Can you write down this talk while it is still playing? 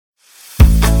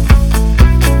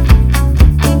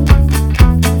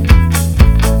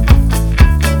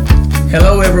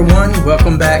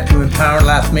Welcome back to Empower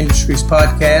Life Ministries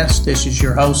podcast. This is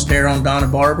your host, Darren Donna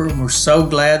Barber. We're so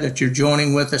glad that you're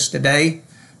joining with us today.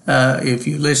 If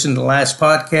you listened to the last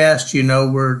podcast, you know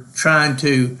we're trying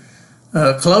to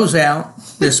close out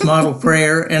this model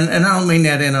prayer, and I don't mean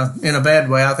that in a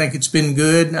bad way. I think it's been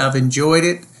good. I've enjoyed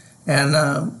it,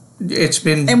 and it's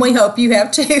been. And we hope you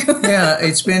have too. Yeah,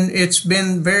 it's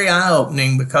been very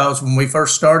eye-opening, because when we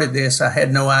first started this, I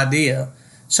had no idea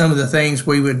some of the things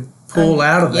we would pull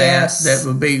out of that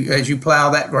would be, as you plow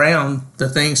that ground, the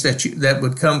things that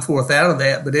would come forth out of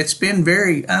that. But it's been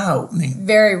very eye-opening.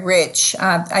 Very rich.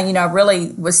 I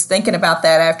really was thinking about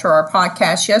that after our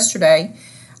podcast yesterday,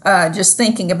 just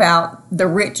thinking about the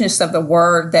richness of the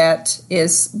word that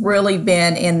is really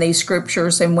been in these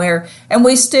scriptures, and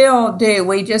we still do.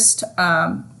 We just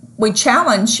we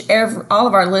challenge all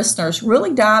of our listeners,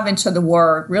 really dive into the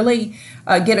word, really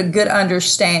get a good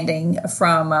understanding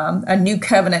from a new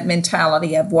covenant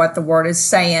mentality of what the word is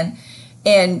saying.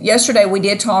 And yesterday we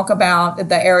did talk about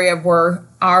the area where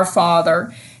our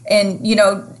Father, and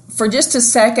for just a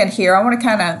second here, I want to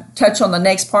kind of touch on the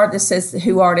next part that says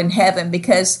who art in heaven,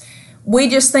 because we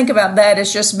just think about that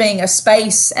as just being a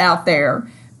space out there.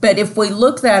 But if we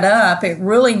look that up, it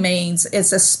really means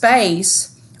it's a space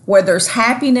where there's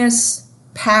happiness,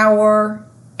 power,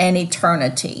 and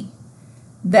eternity.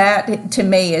 That, to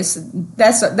me,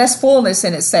 that's fullness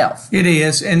in itself. It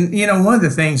is. And, one of the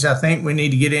things I think we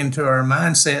need to get into our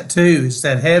mindset, too, is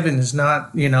that heaven is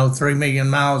not, 3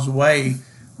 million miles away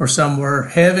or somewhere.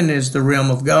 Heaven is the realm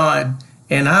of God.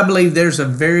 And I believe there's a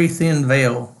very thin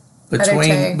veil between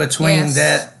yes.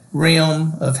 that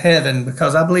realm of heaven,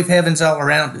 because I believe heaven's all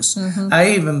around us. Mm-hmm.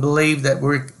 I even believe that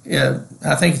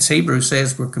I think it's Hebrews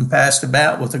says we're compassed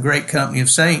about with a great company of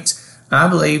saints. I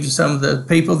believe some of the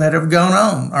people that have gone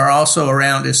on are also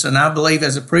around us. And I believe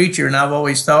as a preacher, and I've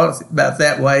always thought about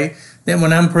that way, that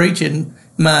when I'm preaching,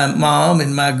 my mom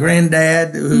and my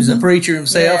granddad, who's a preacher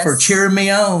himself, are cheering me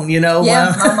on,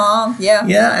 Yeah, my mom, yeah.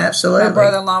 Yeah, absolutely. My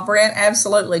brother-in-law, Brent,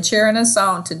 absolutely cheering us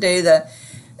on to do the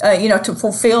to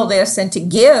fulfill this and to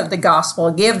give the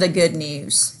gospel, give the good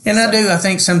news. And I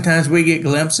think sometimes we get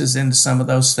glimpses into some of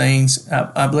those things.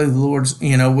 I believe the Lord's,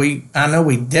 I know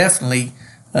we definitely,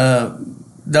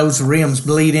 those realms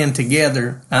bleed in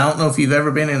together. I don't know if you've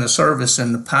ever been in a service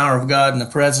and the power of God and the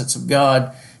presence of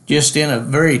God just in a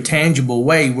very tangible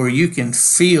way where you can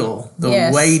feel the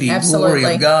weighty glory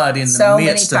of God in the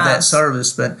midst of that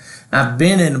service. But I've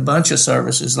been in a bunch of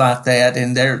services like that,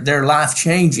 and they're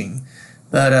life-changing.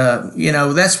 But,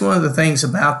 that's one of the things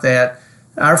about that.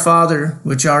 Our Father,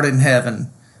 which art in heaven,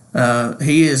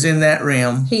 He is in that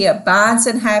realm. He abides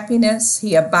in happiness.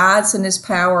 He abides in His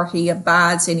power. He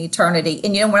abides in eternity.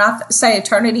 And, when I say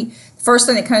eternity, the first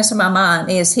thing that comes to my mind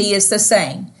is He is the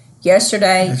same.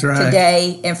 Yesterday,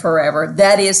 today, and forever.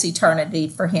 That is eternity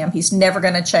for Him. He's never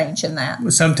going to change in that.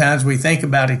 Sometimes we think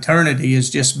about eternity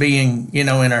as just being, in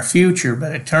our future,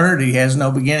 but eternity has no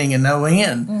beginning and no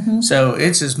end. Mm-hmm. So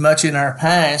it's as much in our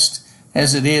past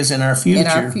as it is in our future. In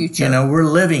our future. We're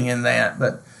living in that.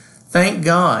 But thank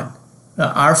God,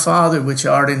 our Father which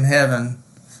art in heaven,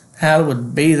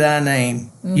 hallowed be thy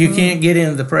name. Mm-hmm. You can't get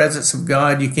into the presence of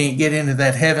God. You can't get into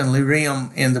that heavenly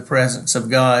realm in the presence of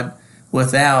God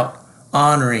without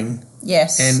honoring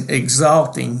and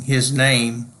exalting His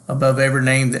name above every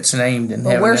name that's named in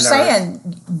heaven and earth. We're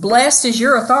saying, blessed is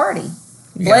your authority.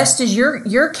 Yeah. Blessed is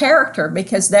your character,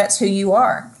 because that's who you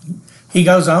are. He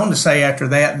goes on to say after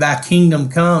that, thy kingdom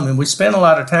come. And we spent a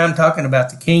lot of time talking about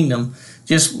the kingdom.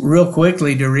 Just real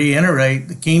quickly to reiterate,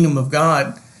 the kingdom of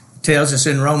God tells us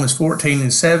in Romans 14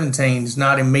 and 17, is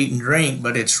not in meat and drink,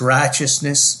 but it's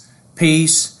righteousness,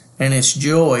 peace, and it's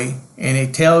joy, and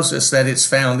it tells us that it's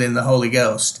found in the Holy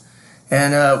Ghost.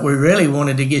 And we really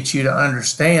wanted to get you to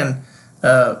understand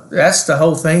that's the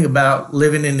whole thing about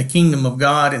living in the kingdom of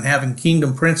God and having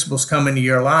kingdom principles come into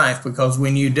your life, because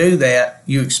when you do that,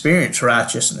 you experience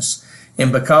righteousness.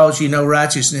 And because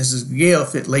righteousness is a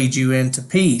gift, it leads you into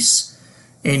peace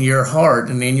in your heart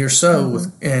and in your soul.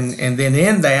 Mm-hmm. And then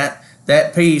in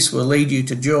that peace will lead you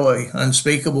to joy,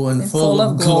 unspeakable and full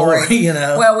of glory.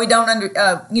 Well, we don't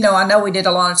I know we did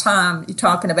a lot of time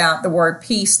talking about the word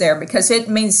peace there, because it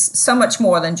means so much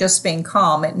more than just being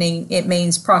calm. It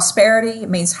means prosperity. It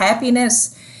means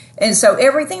happiness. And so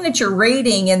everything that you're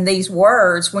reading in these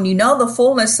words, when you know the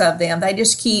fullness of them, they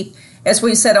just keep, as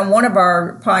we said on one of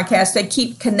our podcasts, they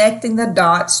keep connecting the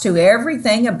dots to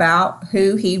everything about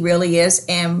who He really is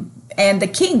and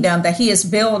the kingdom that He is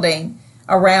building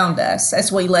around us as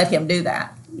we let Him do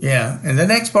that. Yeah, and the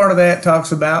next part of that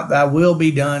talks about thy will be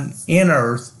done in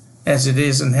earth as it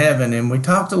is in heaven. And we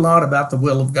talked a lot about the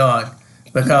will of God,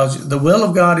 because the will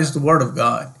of God is the Word of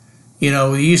God.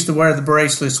 We used to wear the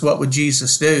bracelets, what would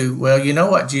Jesus do? Well, you know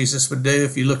what Jesus would do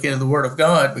if you look into the Word of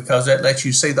God, because that lets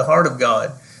you see the heart of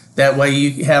God. That way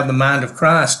you have the mind of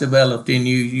Christ developed in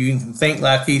you. You can think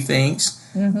like he thinks,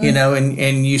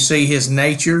 and you see his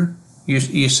nature.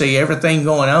 You see everything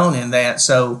going on in that.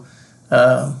 So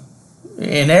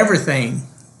in everything,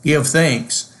 give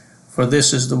thanks, for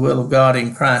this is the will of God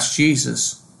in Christ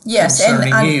Jesus. Yes,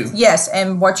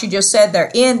 and what you just said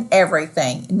there, in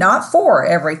everything, not for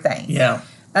everything. Yeah.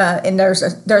 And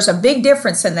there's a big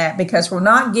difference in that, because we're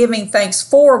not giving thanks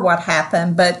for what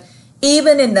happened, but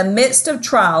even in the midst of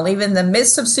trial, even in the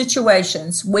midst of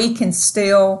situations, we can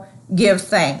still give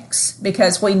thanks,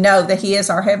 because we know that he is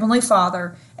our Heavenly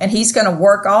Father, and he's going to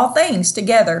work all things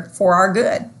together for our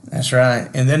good. That's right.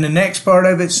 And then the next part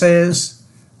of it says,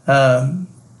 let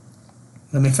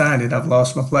me find it. I've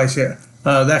lost my place here.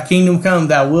 Thy kingdom come,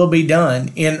 thy will be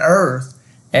done in earth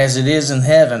as it is in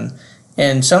heaven.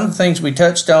 And some of the things we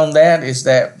touched on that is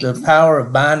that the power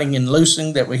of binding and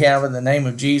loosing that we have in the name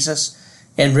of Jesus.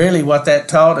 And really what that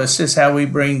taught us is how we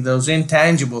bring those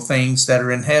intangible things that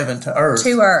are in heaven to earth.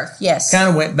 To earth, yes. Kind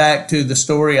of went back to the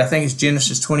story, I think it's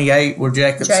Genesis 28, where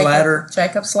Jacob's ladder.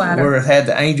 Where it had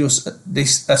the angels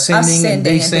ascending and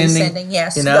descending.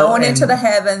 Yes. Going into the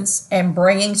heavens and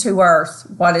bringing to earth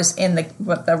what is in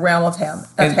the realm of heaven.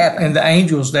 And the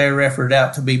angels there referred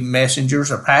out to be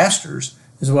messengers or pastors,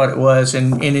 is what it was.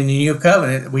 And in the New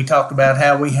Covenant, we talked about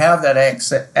how we have that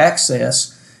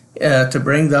access to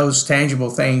bring those tangible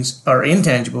things or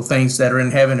intangible things that are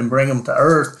in heaven and bring them to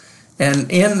earth.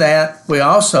 And in that, we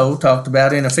also talked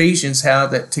about in Ephesians how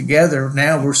that together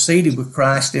now we're seated with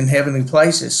Christ in heavenly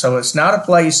places. So it's not a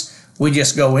place we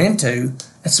just go into,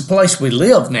 it's a place we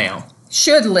live now.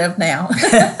 Should live now.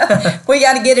 We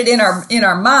got to get it in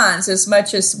our minds, as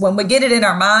much as when we get it in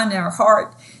our mind and our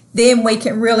heart, then we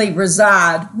can really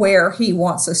reside where he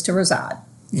wants us to reside.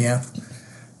 Yeah.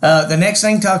 The next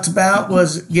thing talked about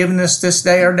was giving us this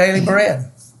day our daily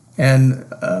bread. And,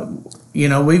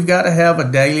 we've got to have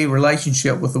a daily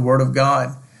relationship with the Word of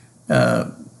God.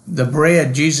 The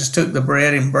bread, Jesus took the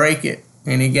bread and break it,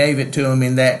 and he gave it to them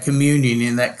in that communion,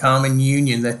 in that common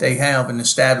union that they have in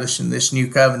establishing this new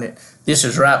covenant. This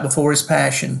is right before his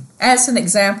passion. As an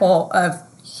example of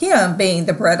him being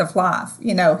the bread of life,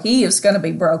 he is going to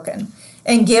be broken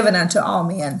and given unto all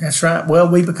men. That's right.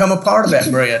 Well, we become a part of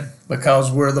that bread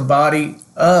because we're the body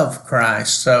of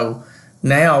Christ. So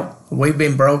now we've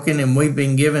been broken and we've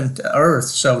been given to earth.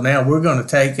 So now we're going to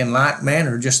take in like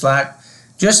manner, just like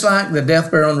the death,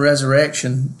 burial, and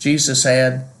resurrection Jesus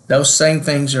had. Those same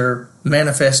things are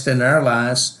manifested in our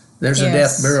lives. There's a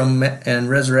death, burial, and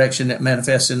resurrection that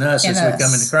manifests in us as we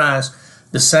come into Christ.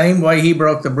 The same way he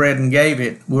broke the bread and gave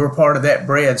it, we're part of that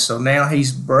bread. So now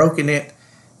he's broken it,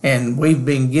 and we've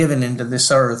been given into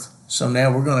this earth. So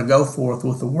now we're going to go forth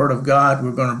with the Word of God.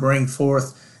 We're going to bring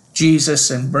forth Jesus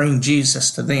and bring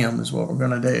Jesus to them is what we're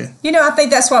going to do. I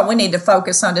think that's what we need to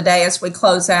focus on today as we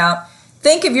close out.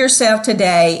 Think of yourself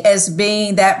today as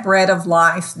being that bread of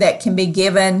life that can be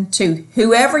given to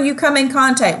whoever you come in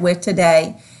contact with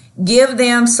today. Give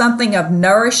them something of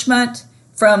nourishment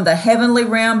from the heavenly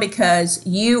realm, because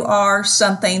you are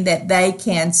something that they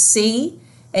can see.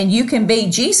 And you can be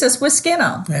Jesus with skin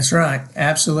on. That's right.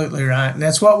 Absolutely right. And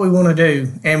that's what we want to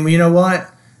do. And you know what?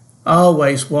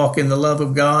 Always walk in the love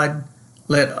of God.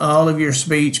 Let all of your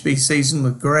speech be seasoned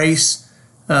with grace.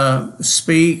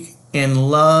 Speak in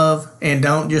love, and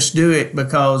don't just do it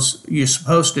because you're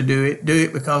supposed to do it. Do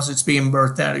it because it's being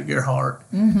birthed out of your heart.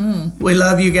 Mm-hmm. We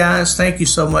love you guys. Thank you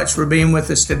so much for being with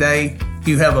us today.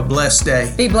 You have a blessed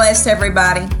day. Be blessed,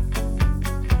 everybody.